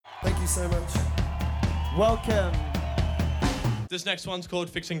Thank you so much. Welcome. This next one's called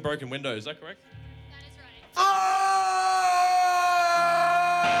Fixing Broken Windows, is that correct? That is right.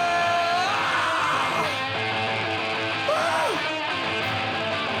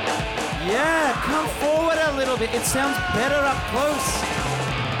 Yeah, come forward a little bit. It sounds better up close.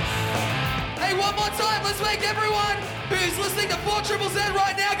 Hey, one more time, let's make everyone who's listening to 4 Triple Z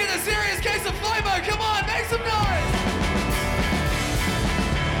right now get a serious case of FOMO. Come on, make some noise!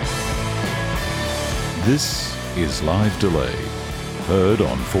 This is Live Delay, heard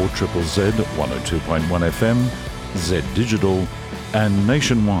on 4ZZZ 102.1 FM, Z Digital, and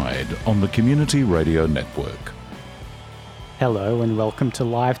nationwide on the Community Radio Network. Hello and welcome to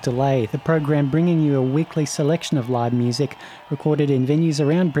Live Delay, the program bringing you a weekly selection of live music recorded in venues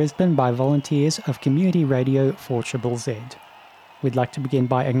around Brisbane by volunteers of Community Radio 4ZZZ. We'd like to begin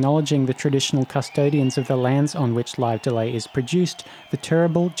by acknowledging the traditional custodians of the lands on which Live Delay is produced, the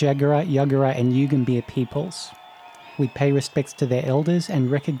Turrbal, Jagera, Yuggera and Yugambeh peoples. We pay respects to their elders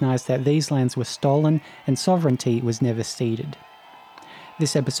and recognise that these lands were stolen and sovereignty was never ceded.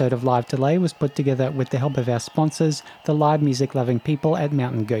 This episode of Live Delay was put together with the help of our sponsors, the live music-loving people at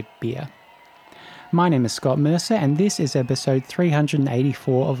Mountain Goat Beer. My name is Scott Mercer and this is episode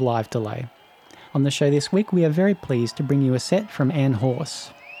 384 of Live Delay. On the show this week we are very pleased to bring you a set from Ann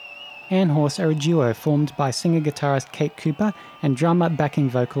Horse. Ann Horse are a duo formed by singer-guitarist Kate Cooper and drummer backing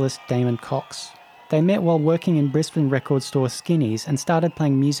vocalist Damon Cox. They met while working in Brisbane record store Skinny's and started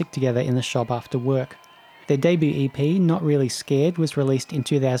playing music together in the shop after work. Their debut EP, Not Really Scared, was released in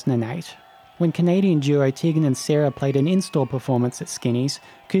 2008. When Canadian duo Tegan and Sarah played an in-store performance at Skinny's,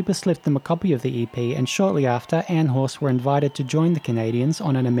 Cooper slipped them a copy of the EP and shortly after, Ann Horse were invited to join the Canadians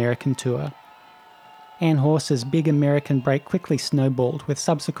on an American tour. Ann Horse's big American break quickly snowballed, with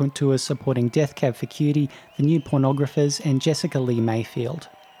subsequent tours supporting Death Cab for Cutie, The New Pornographers and Jessica Lee Mayfield.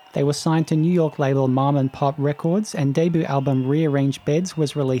 They were signed to New York label Mom and Pop Records and debut album Rearranged Beds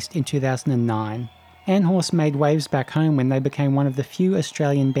was released in 2009. Ann Horse made waves back home when they became one of the few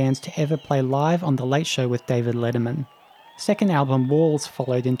Australian bands to ever play live on The Late Show with David Letterman. Second album Walls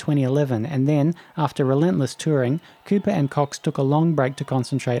followed in 2011 and then, after relentless touring, Cooper and Cox took a long break to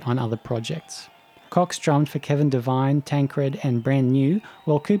concentrate on other projects. Cox drummed for Kevin Devine, Tancred and Brand New,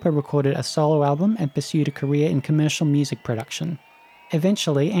 while Cooper recorded a solo album and pursued a career in commercial music production.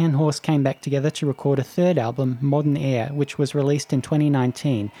 Eventually, Ann Horse came back together to record a third album, Modern Air, which was released in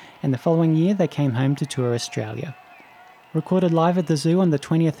 2019, and the following year they came home to tour Australia. Recorded live at the Zoo on the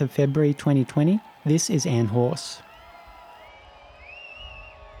 20th of February 2020, this is Ann Horse.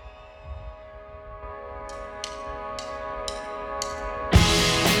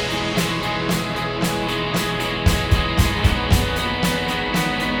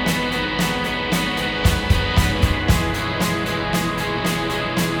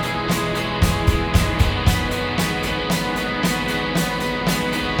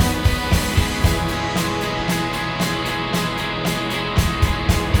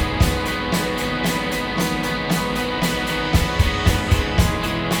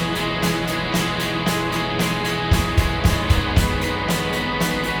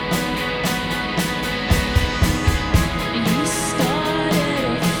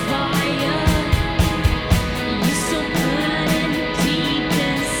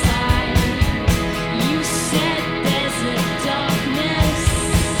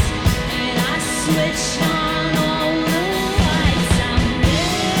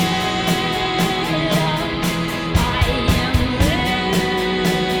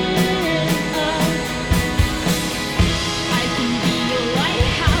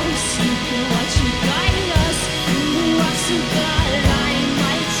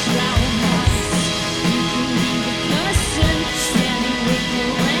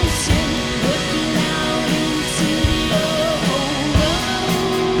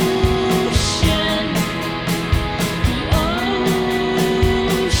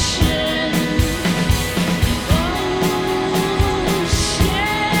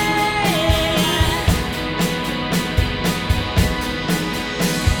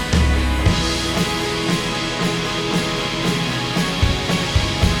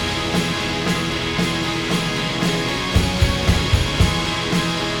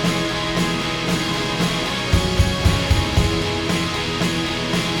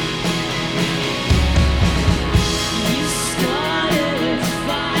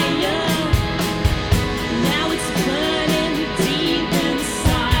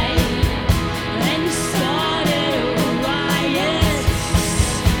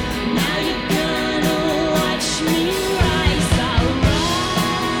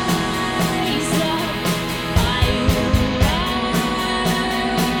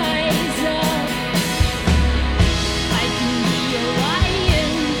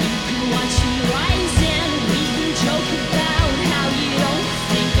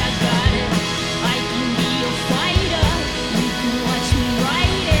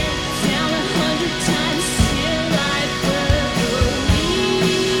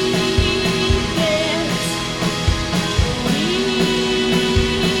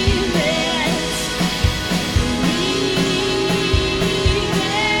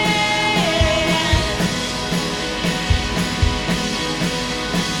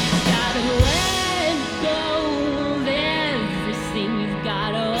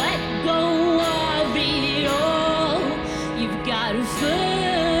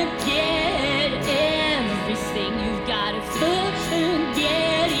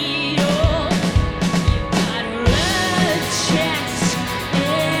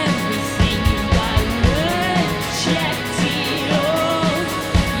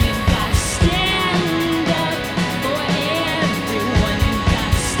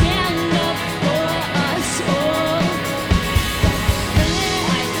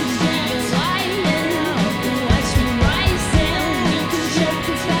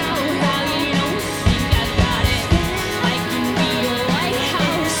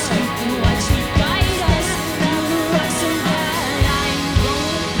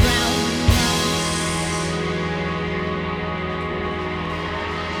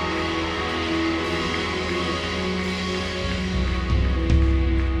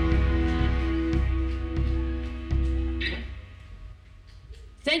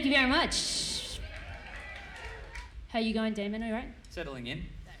 Thank you very much. How you going, Damon? All right? Settling in.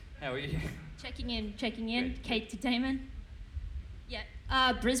 How are you? Checking in. Good. Kate to Damon.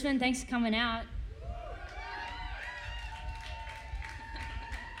 Yeah. Brisbane, thanks for coming out.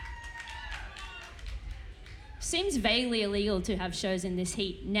 Seems vaguely illegal to have shows in this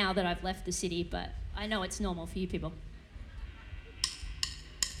heat now that I've left the city, but I know it's normal for you people.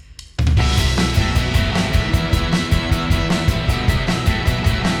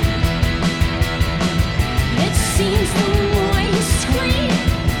 It seems the more you scream,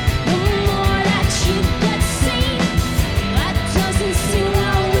 the more that you get seen. That doesn't sit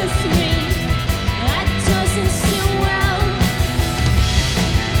well with me. That doesn't sit well.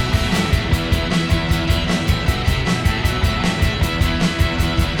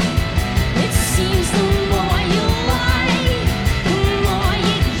 It seems the more you lie, the more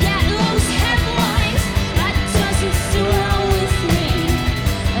you get those headlines. That doesn't sit well with me.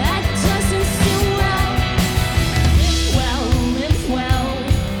 That doesn't sit well.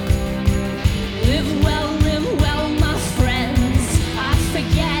 Live well, my friends. I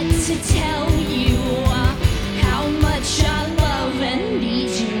forget to tell you how much I love and need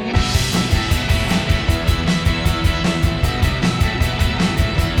you.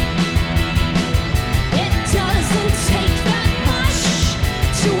 It doesn't take that much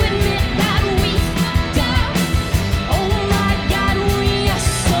to admit that we fucked up. Oh my God, we are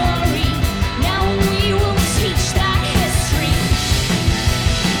sorry. Now we will teach that history.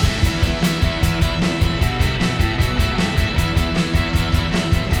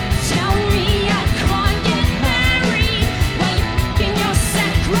 Tell me I can't get married while you're f***ing your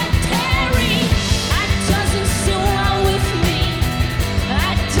secretary. That doesn't sit well with me.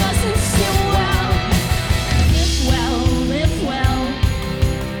 That doesn't sit well.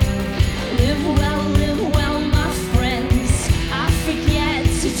 Live well, my friends. I forget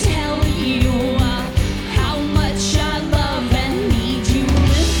to tell you how much I love and need you.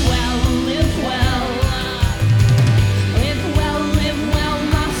 Live well,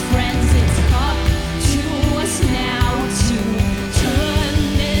 my friends. It's up to us now to turn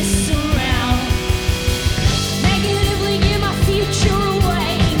this around. Negatively give my future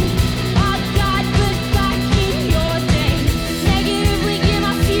away. Oh God, put back in your day. Negatively give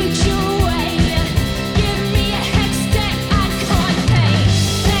my future away. Give me a hex that I can't pay.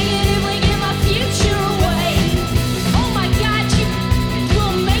 Negatively give my future away. Oh my God, you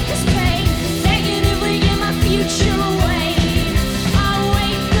will make us pay. Negatively give my future away. I'll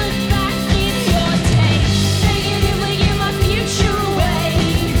wait, put back in your day. Negatively give my future away.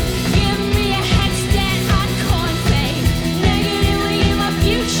 Give me a hex that I can't pay. Negatively give my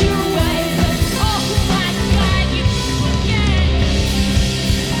future away. Oh my God, you forget.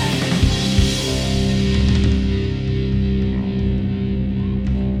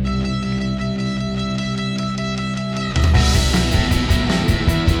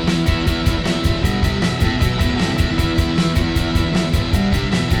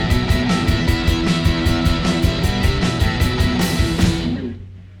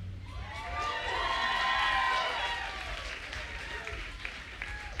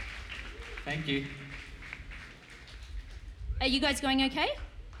 Thank you. Are you guys going okay?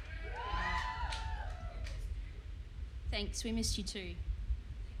 Thanks, we missed you too.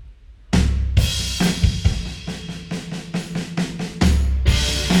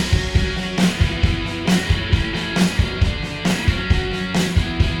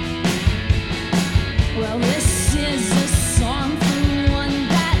 Well, this is a song from one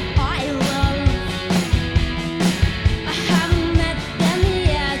that I love. I haven't met them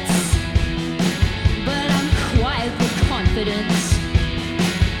yet, but I'm quietly confident.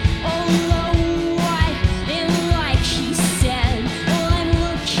 Although I didn't like he said, well,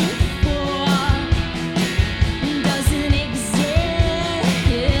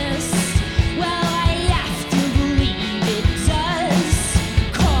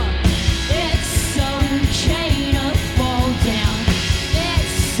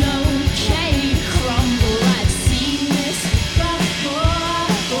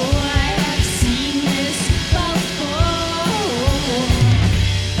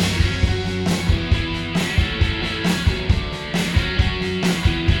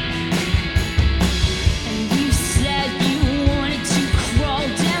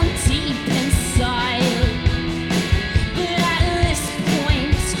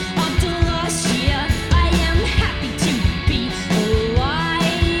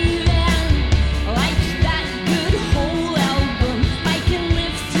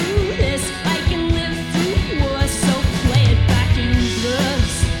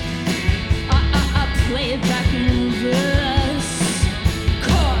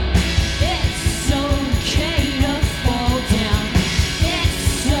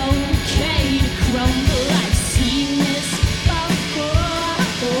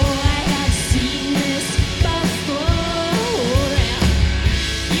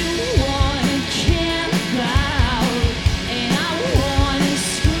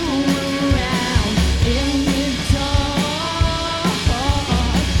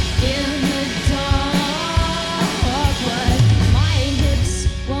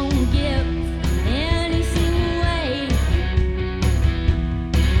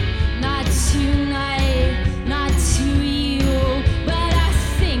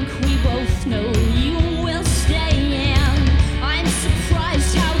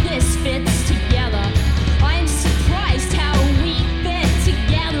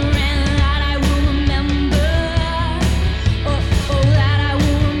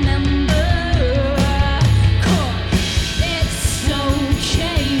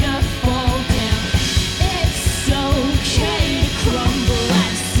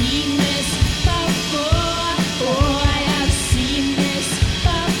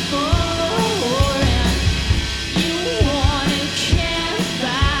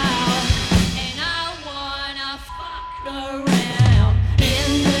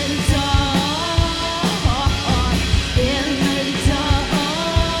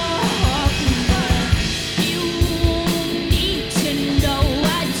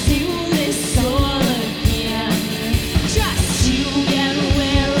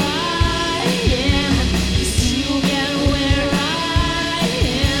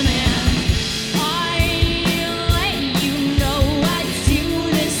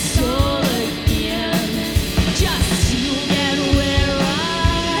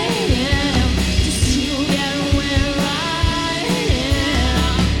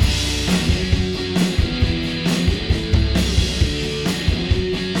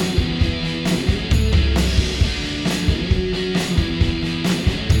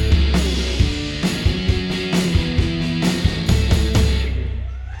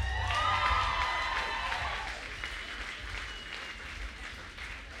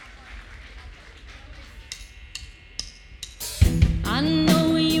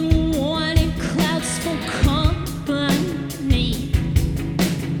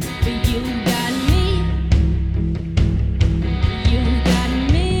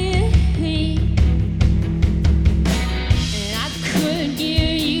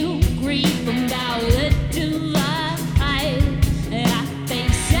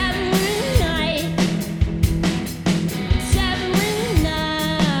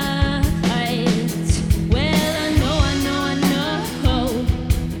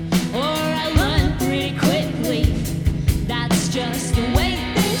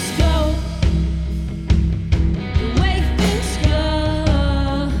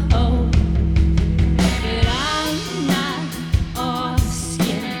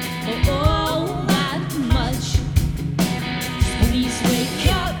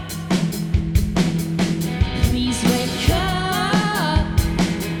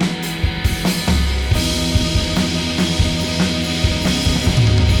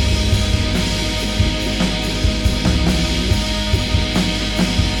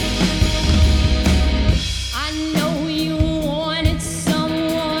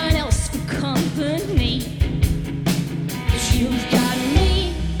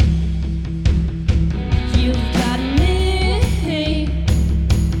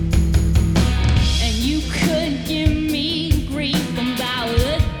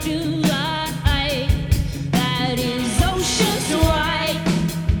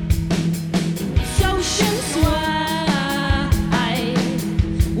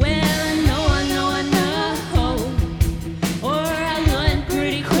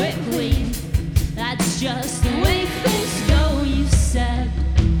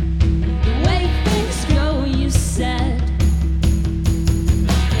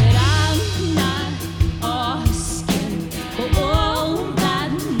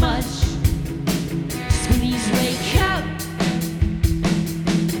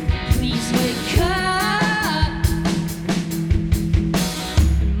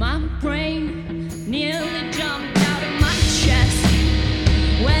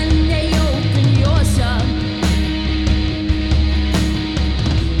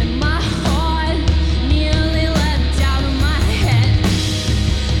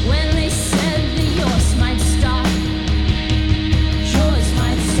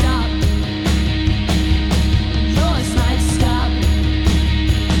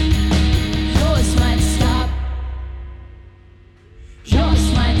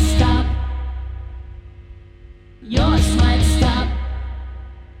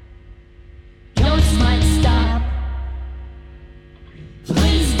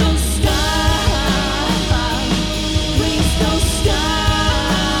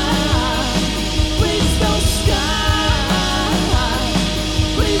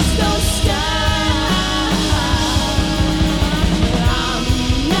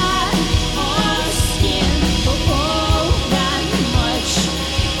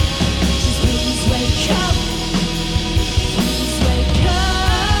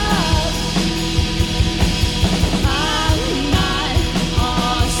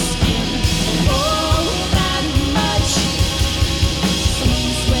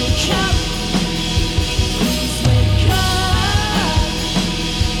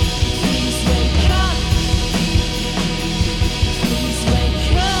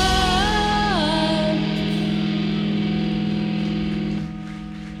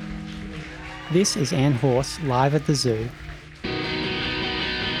 This is Anne Horse live at the zoo.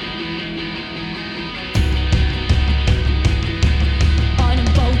 On a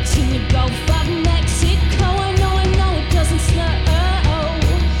boat in the Gulf of Mexico, I know it doesn't snow.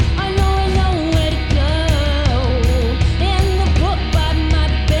 I know where to go. In the book by my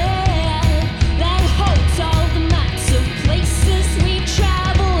bed, that holds all the maps of places we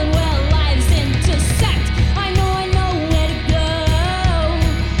travel and where lives intersect. I know where to go.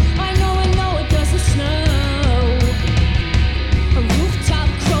 I know it doesn't snow. A rooftop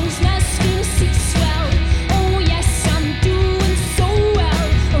crow's nest in a sea swell. Oh yes, I'm doing so well.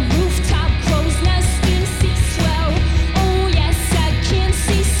 A rooftop crow's nest in a sea swell. Oh yes, I can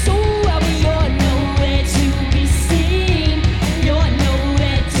see so well. But you're nowhere to be seen. You're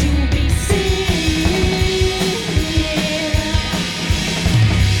nowhere to be seen.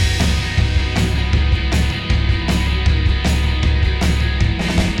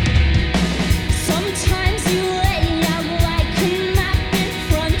 Sometimes you lay out like a map in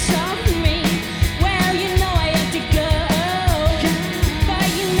front of me. Well, you know I have to go, but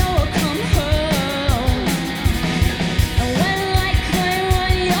you know I'll come home. And when I climb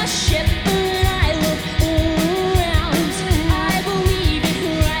on your ship and I look around, I believe it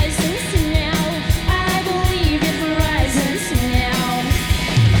rises now. I believe it rises now.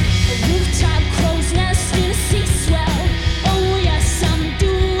 A rooftop crow's nest in a sea swell. Oh yes, I'm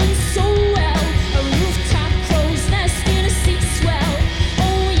doing so well. A rooftop crow's nest in a sea swell.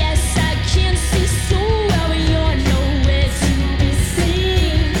 Oh yes, I can see so well. But you're nowhere to be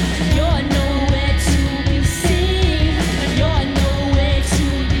seen. You're nowhere to be seen. You're nowhere to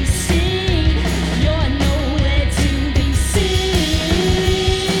be seen. You're nowhere to be seen.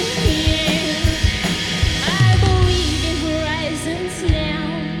 I believe in horizons now.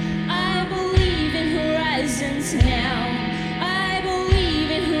 I believe in horizons now. I believe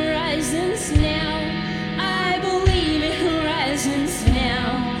in horizons now. I believe in horizons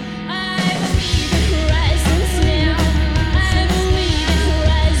now. I believe in horizons now. I believe in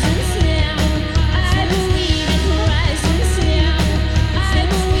horizons now. I believe in horizons now. I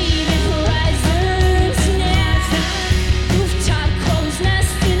believe in horizons now. Rooftop crow's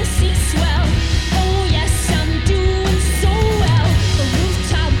nest in a sea swell. Oh yes, I'm doing so well. A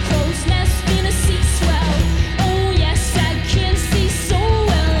rooftop crow's nest in a sea swell. Oh yes, I can see so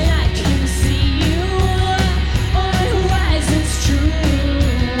well, and I can see you on horizons true,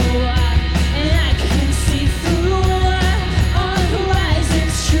 and I can see through on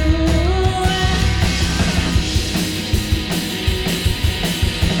horizons true.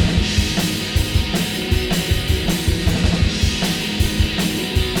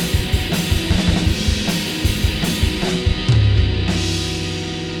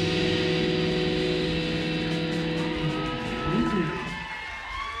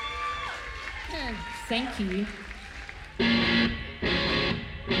 Thank you.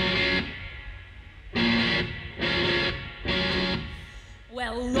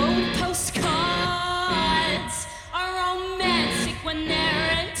 Well, old postcards are romantic when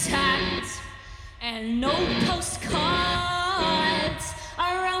they're intact, and old postcards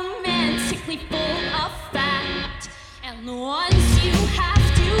are romantically full of fact, and the ones you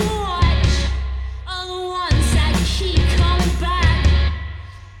have to watch are the ones that keep coming back.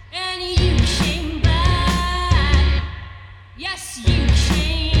 And you came back. Yes, you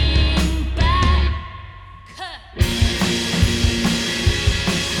came back.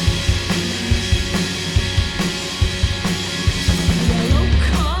 Yellow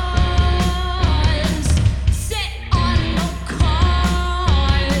cars say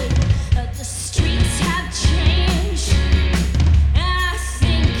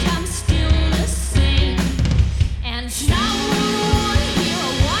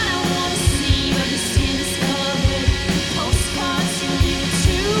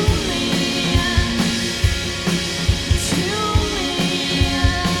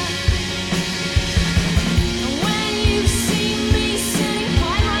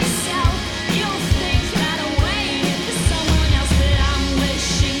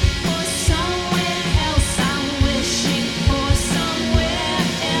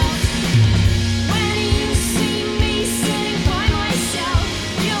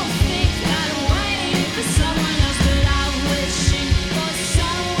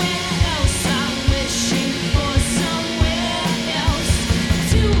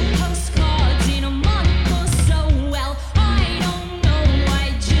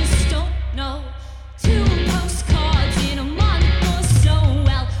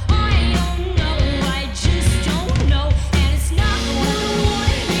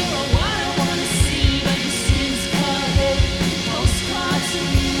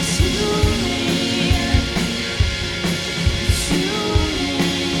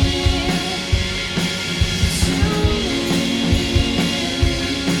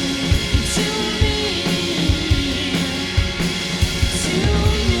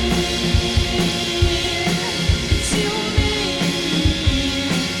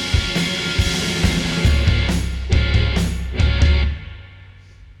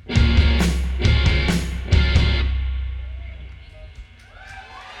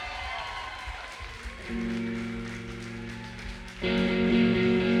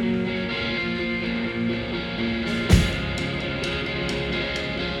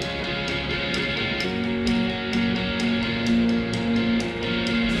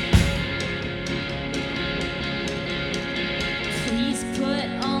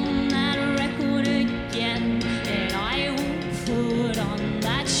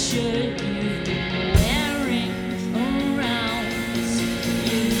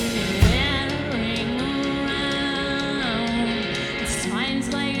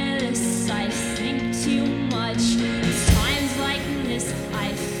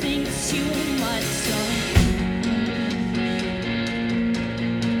too much time.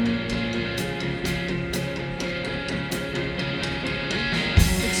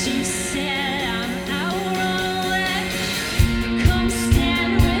 But you said I'm out on left. Come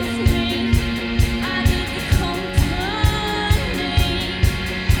stand with me. I need the company.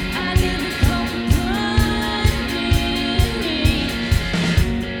 I need the company.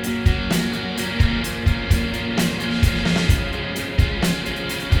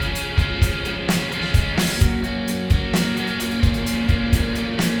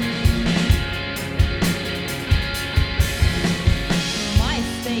 My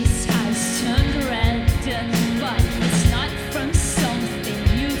face has turned red, but it's not from something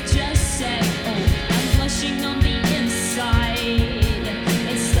you've just said. Oh, I'm blushing on the inside.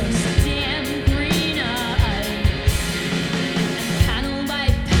 It's those damn green eyes. And panel by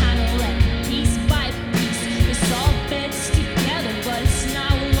panel and piece by piece, this all fits together, but it's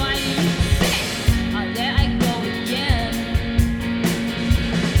not what you think. Oh, there I go again.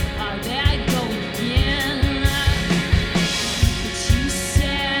 Oh, there I go again. But you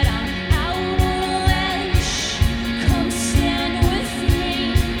said I'm out on ledge. Come stand with me.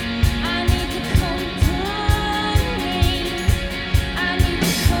 I need the company. I need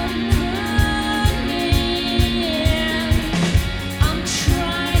the company. I'm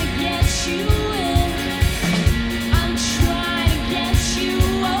trying to get you in. I'm trying to get you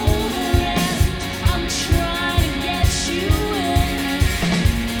over it. I'm trying to get you in.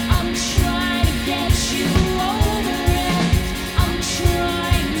 I'm trying to get you over it. I'm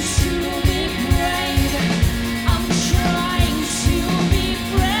trying to be brave. I'm trying to be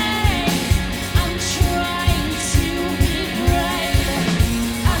brave. I'm trying to be brave.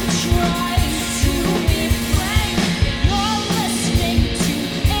 I'm trying to be brave. You're listening to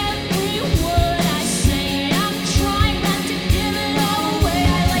every word I say. I'm trying not to give it all away. I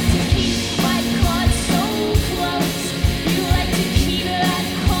like to keep my cards so close. You like to keep that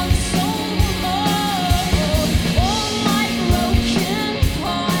console mode. All my broken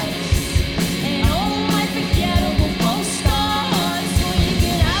parts and all my forgettable false starts. Well, you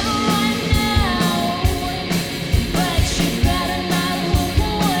can have it right now, but you better not look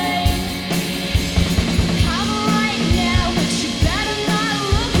away. Have it right now, but you better not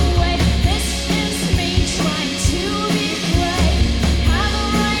look away. This is me trying to be brave. Have it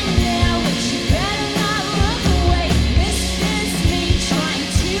right now, but you better not look away. This is me trying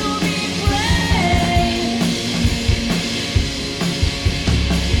to be brave.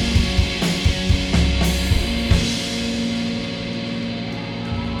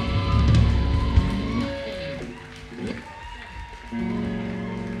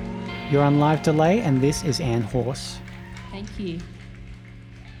 You're on live delay, and this is Anne Horse. Thank you. Just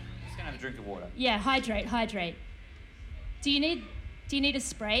gonna have a drink of water. Yeah, hydrate. Do you need a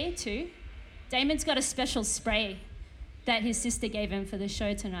spray too? Damon's got a special spray that his sister gave him for the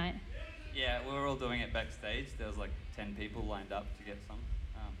show tonight. Yeah, we were all doing it backstage. There was like 10 people lined up to get some.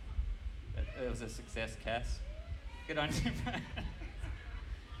 It was a success, Cass. Good on you.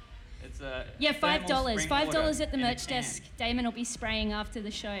 It's a Yeah, thermal $5. spring $5 water at the in a merch can. desk. Damon will be spraying after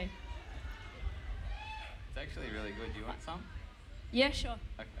the show. It's actually really good. You want some? Yeah, sure.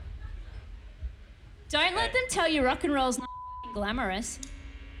 Okay. Don't let Okay. them tell you rock and roll's not glamorous.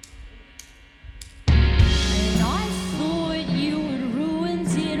 And I thought you had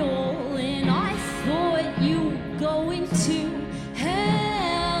ruined it all, and I thought you were going to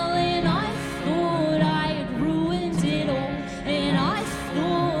hell, and I thought I had ruined it all, and I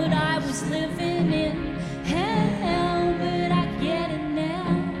thought I was living in hell, but I get it now.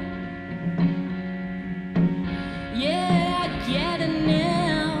 Yeah, I get it now.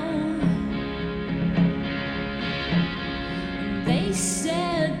 They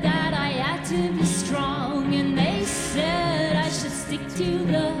said that I had to be strong, and they said I should stick to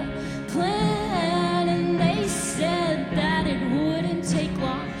the plan, and they said that it wouldn't take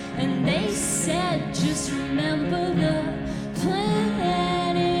long, and they said just remember the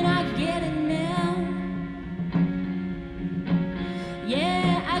plan, and I get it now.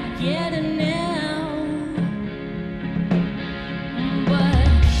 Yeah, I get it now. But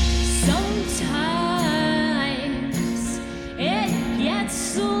sometimes it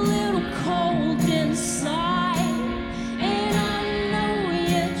gets a little cold inside, and I know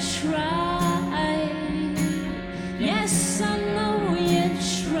you try. Yes, I know you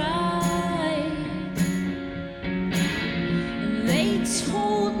try. They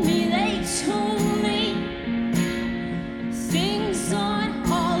told me things aren't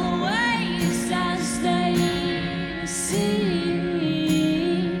always as they seem.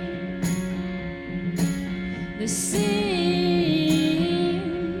 They seem.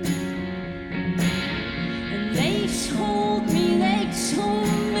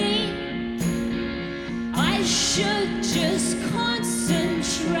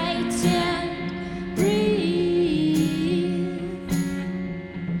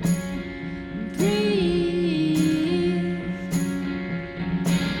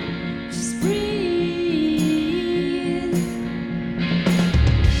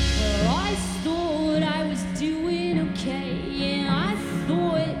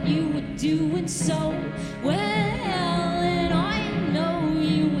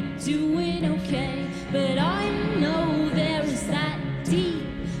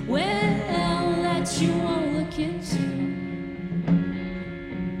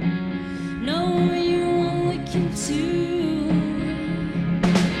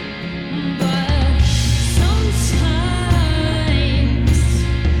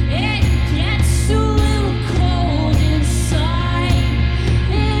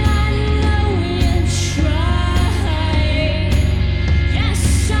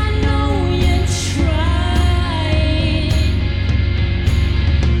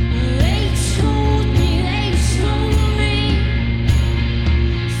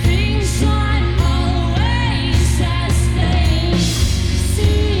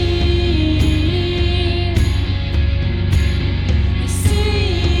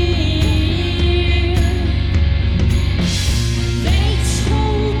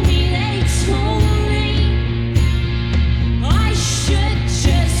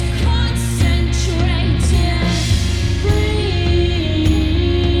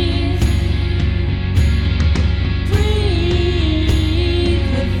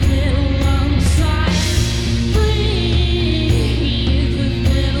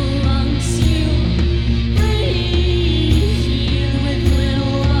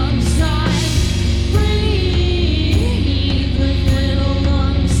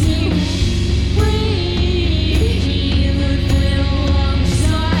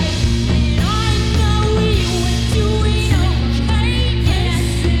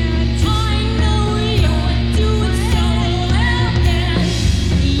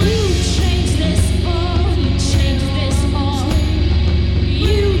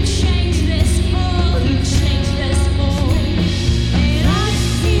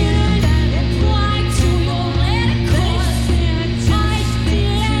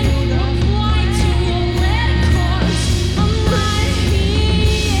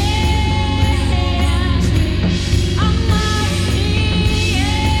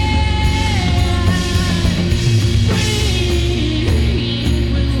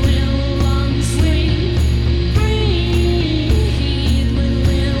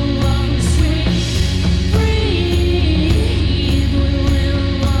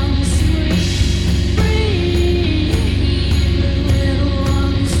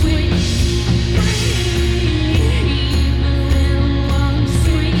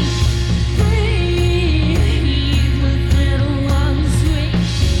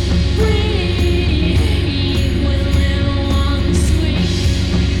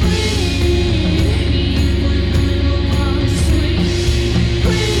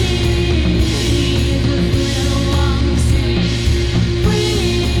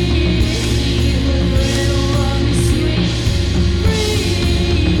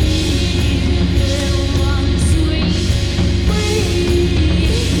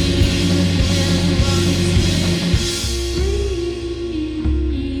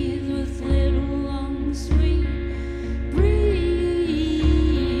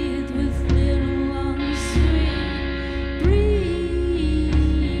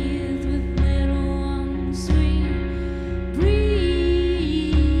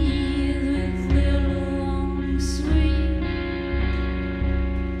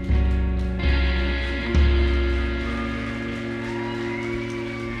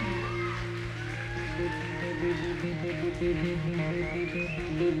 End.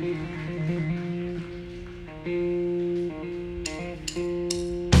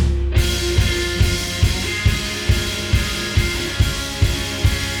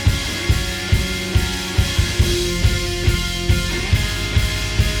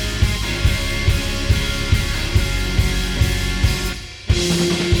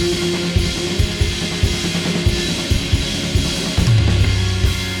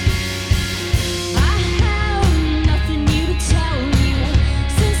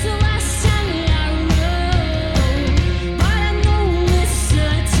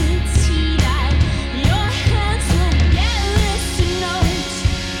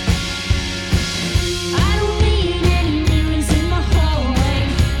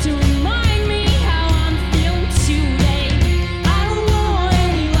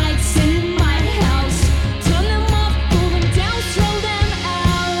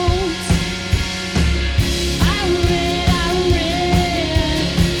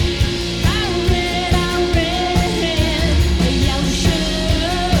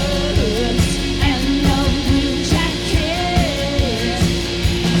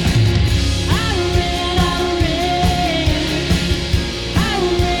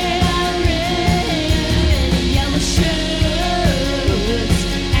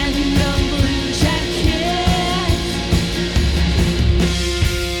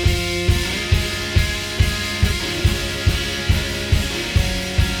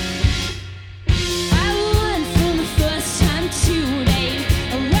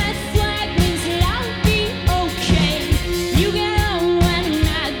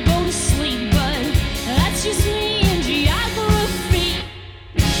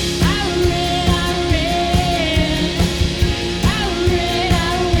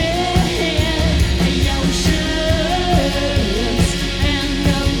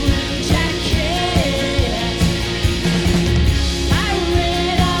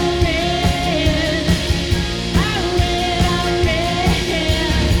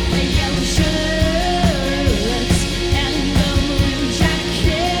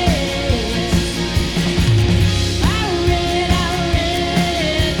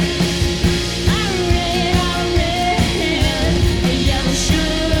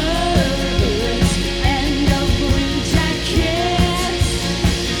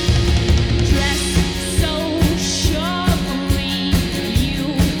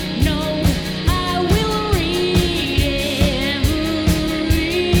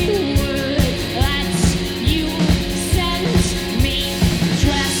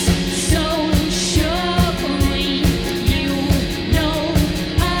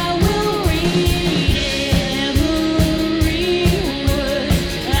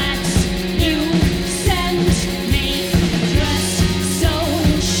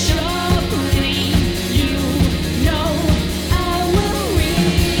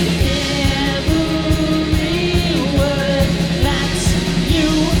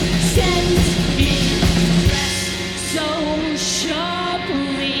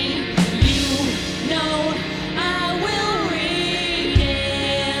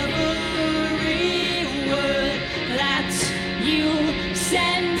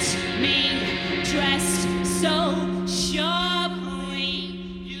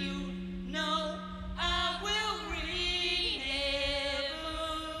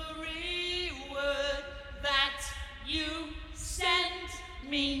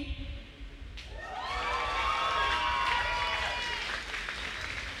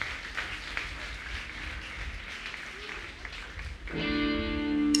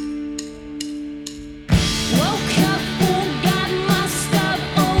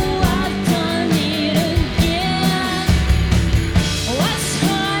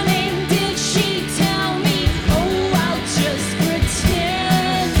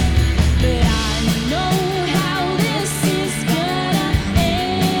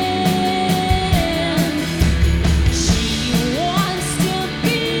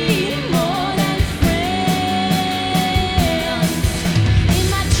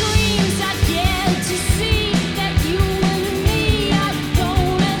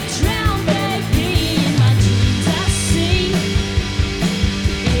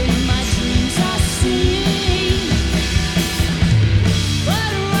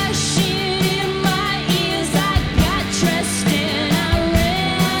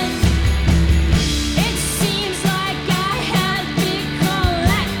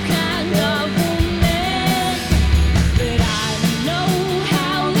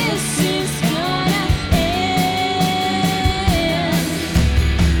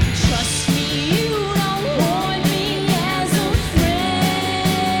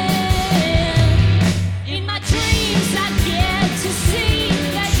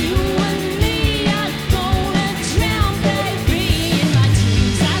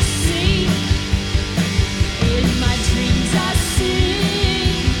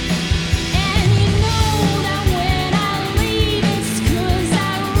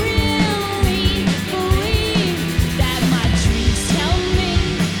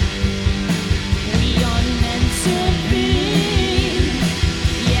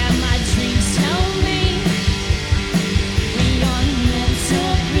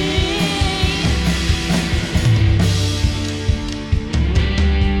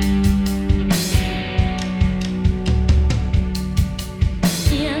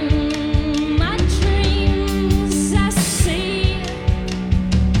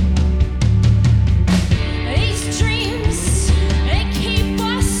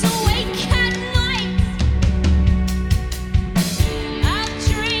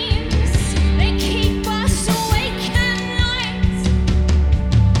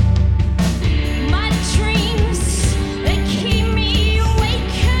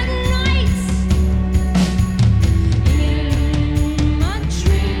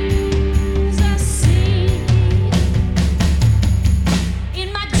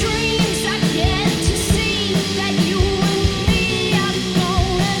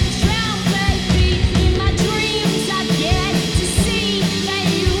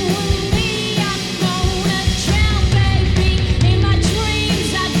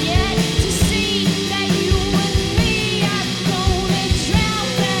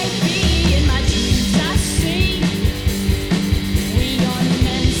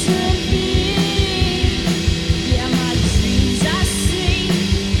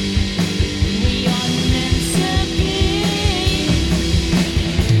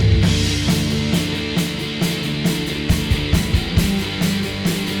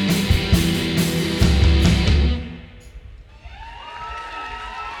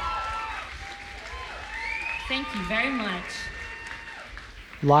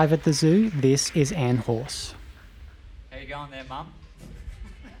 Live at the zoo, this is Anne Horse. How you going there, Mum?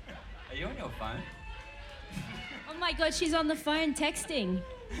 Are you on your phone? Oh my god, she's on the phone texting.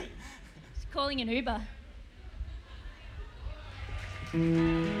 She's calling an Uber.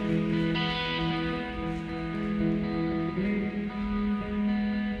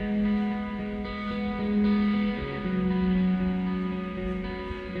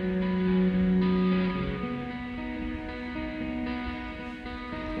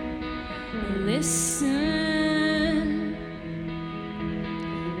 Listen,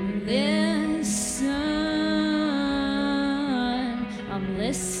 listen, I'm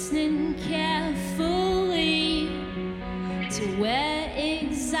listening carefully to where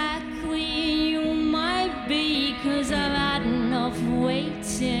exactly you might be, 'cause I've had enough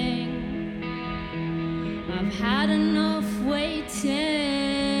waiting. I've had enough waiting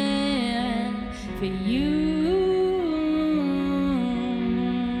for you.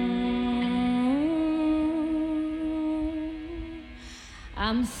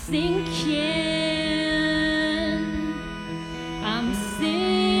 I'm thinking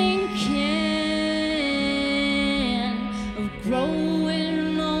of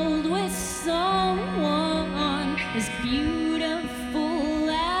growing old with someone as beautiful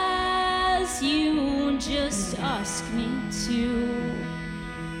as you. Just ask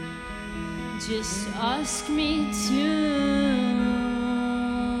me to.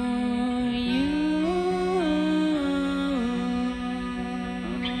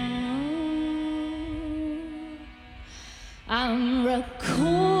 I'm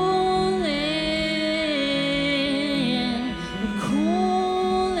recalling,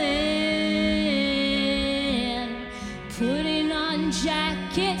 putting on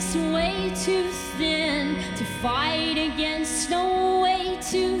jackets way too thin to fight against snow way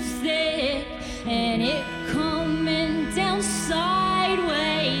too thick, and it coming down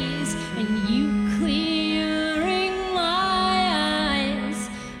sideways, and you clearing my eyes.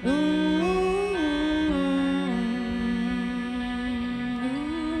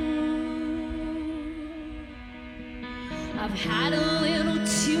 I've had a little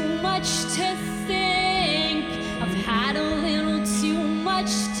too much to think. I've had a little too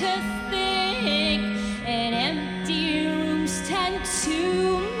much to think. And empty rooms tend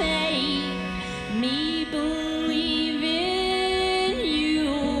to make me believe in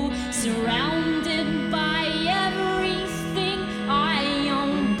you. Surrounded by everything I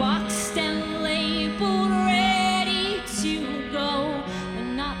own, boxed and labeled, ready to go.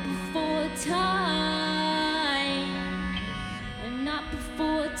 And not before time. Not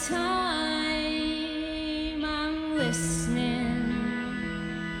before time. I'm listening,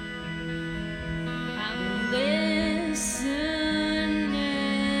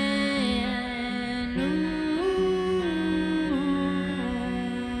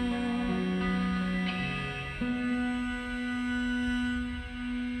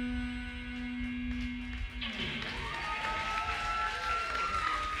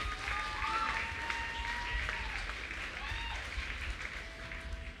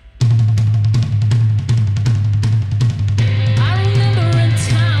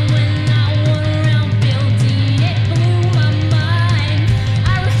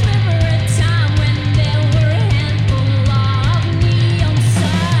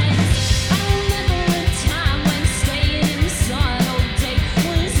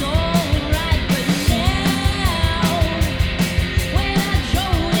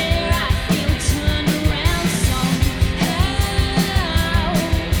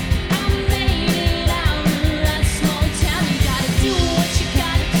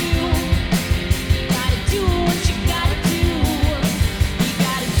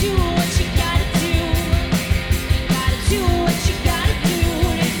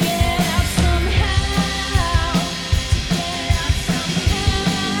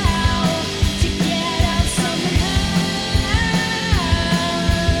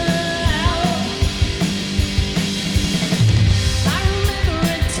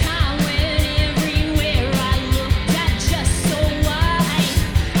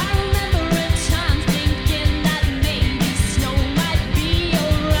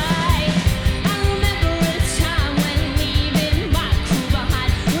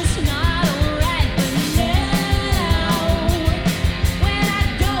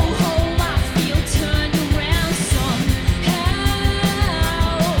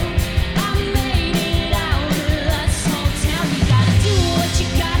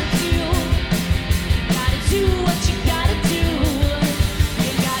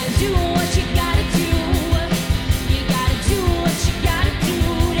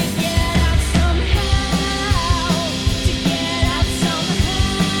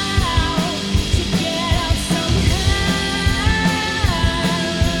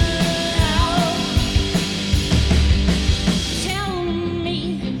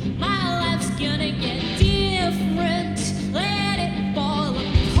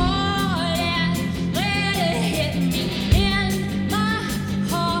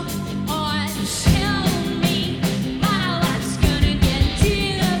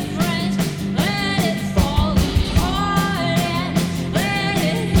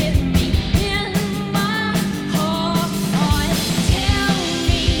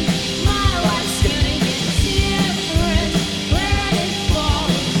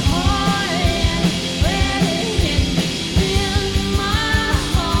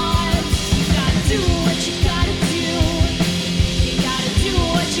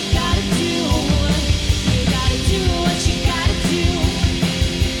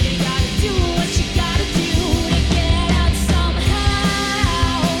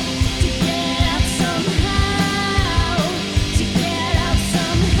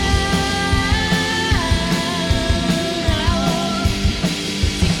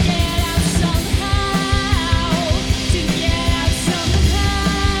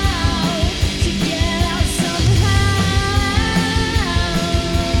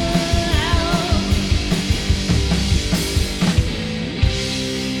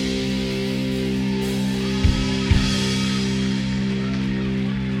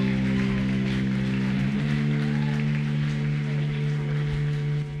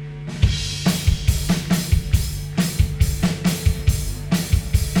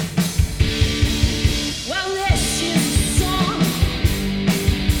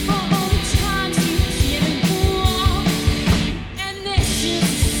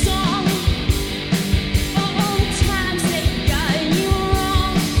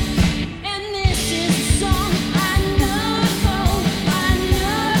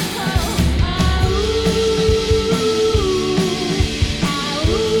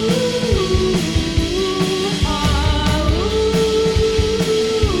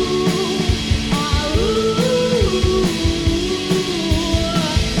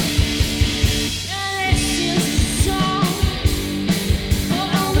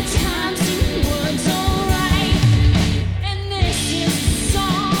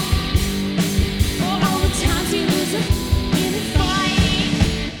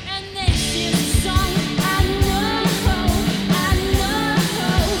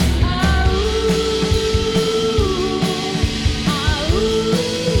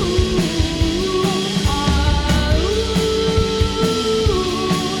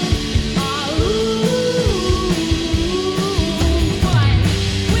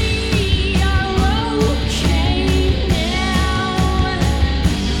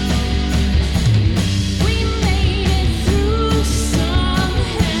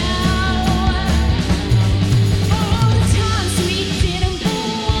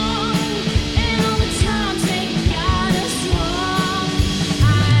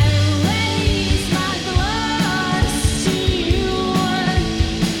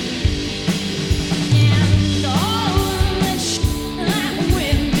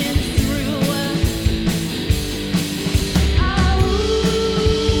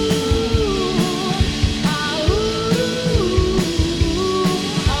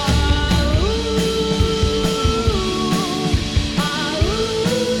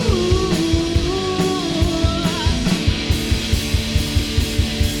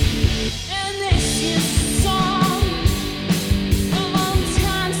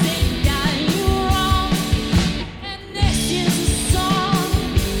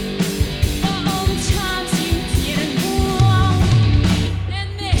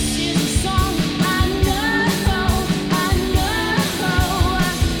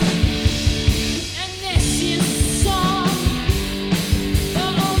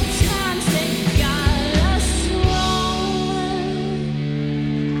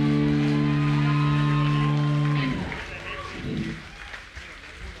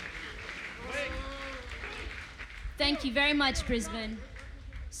 Thank you very much, Brisbane.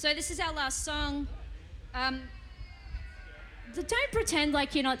 So this is our last song. Don't pretend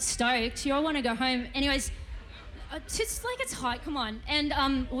like you're not stoked. You all want to go home. Anyways, it's like it's hot, come on.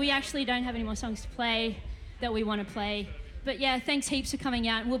 And we actually don't have any more songs to play that we want to play. But yeah, thanks heaps for coming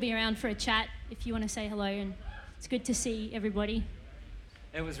out, and we'll be around for a chat if you want to say hello, and it's good to see everybody.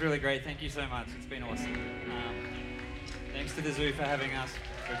 It was really great. Thank you so much. It's been awesome. Thanks to the zoo for having us.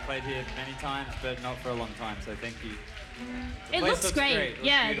 We've played here many times, but not for a long time, so thank you. The It place looks great. It looks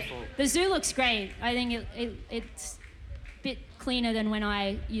Yeah, beautiful. the zoo looks great. I think it's a bit cleaner than when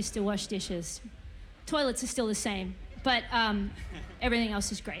I used to wash dishes. Toilets are still the same, but everything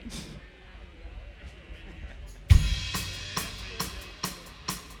else is great.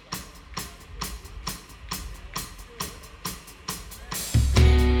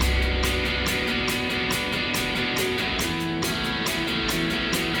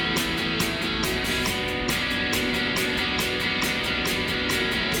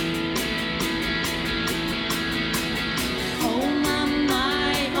 Oh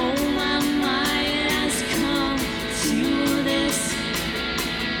my, it has come to this.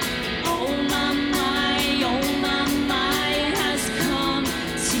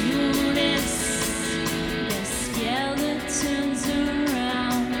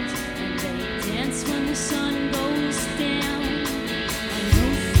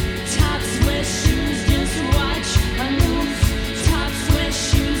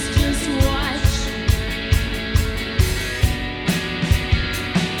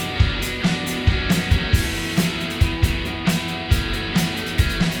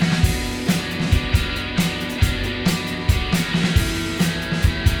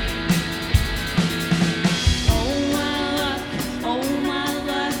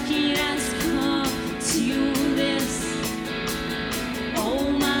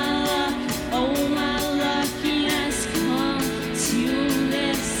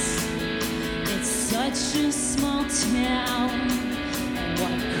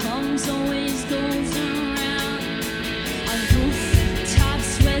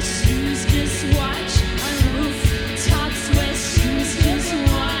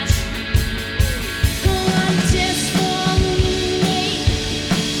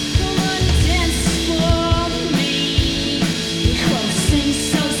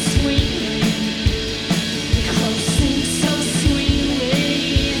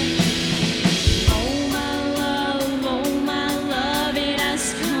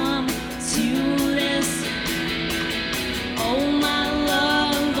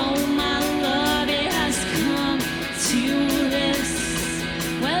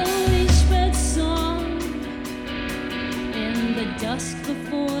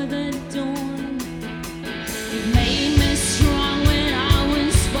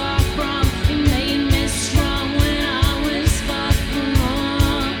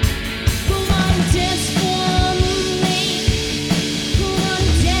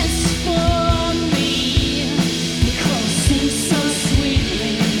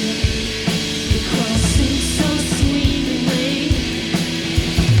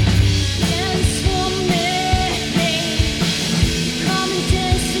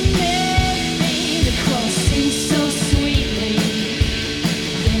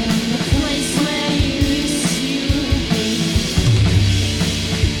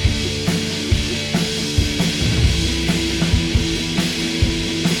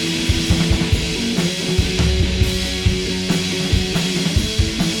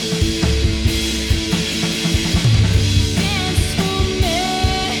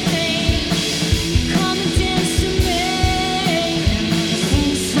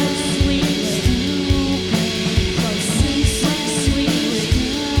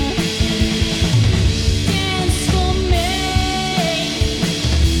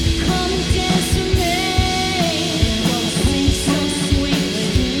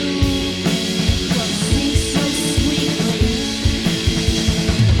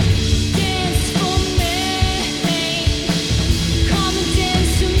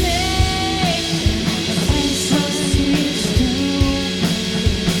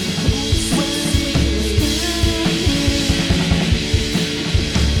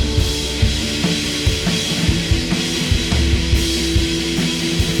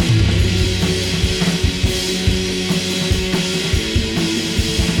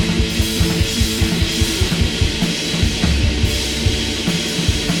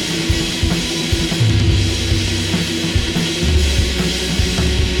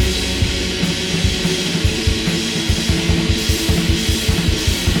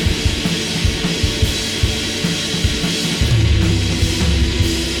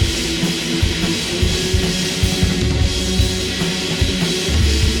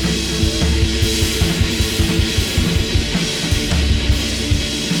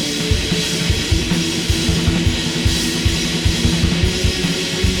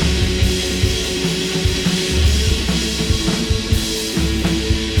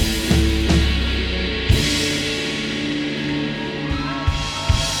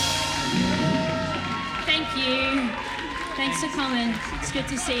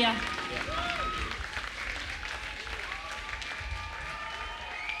 see you.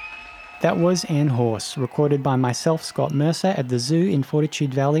 That was Ann Horse, recorded by myself, Scott Mercer, at the Zoo in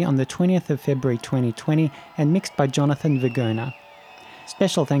Fortitude Valley on the 20th of February 2020 and mixed by Jonathan Vergona.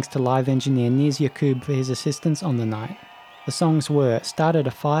 Special thanks to live engineer Niz Yakub for his assistance on the night. The songs were Started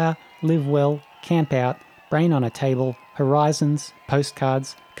a Fire, Live Well, Camp Out, Brain on a Table, Horizons,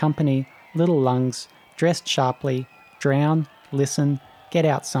 Postcards, Company, Little Lungs, Dressed Sharply, Drown, Listen, Get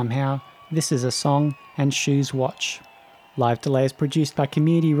Out Somehow, This Is a Song, and Shoes Watch. Live Delay is produced by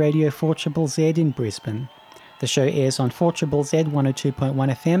Community Radio 4ZZZ in Brisbane. The show airs on 4ZZZ 102.1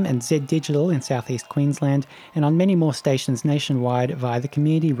 FM and Z Digital in southeast Queensland, and on many more stations nationwide via the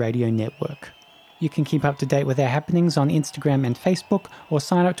Community Radio Network. You can keep up to date with our happenings on Instagram and Facebook, or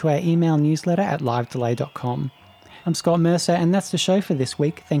sign up to our email newsletter at livedelay.com. I'm Scott Mercer, and that's the show for this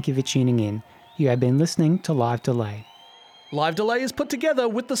week. Thank you for tuning in. You have been listening to Live Delay. Live Delay is put together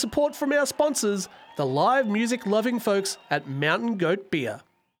with the support from our sponsors, the live music loving folks at Mountain Goat Beer.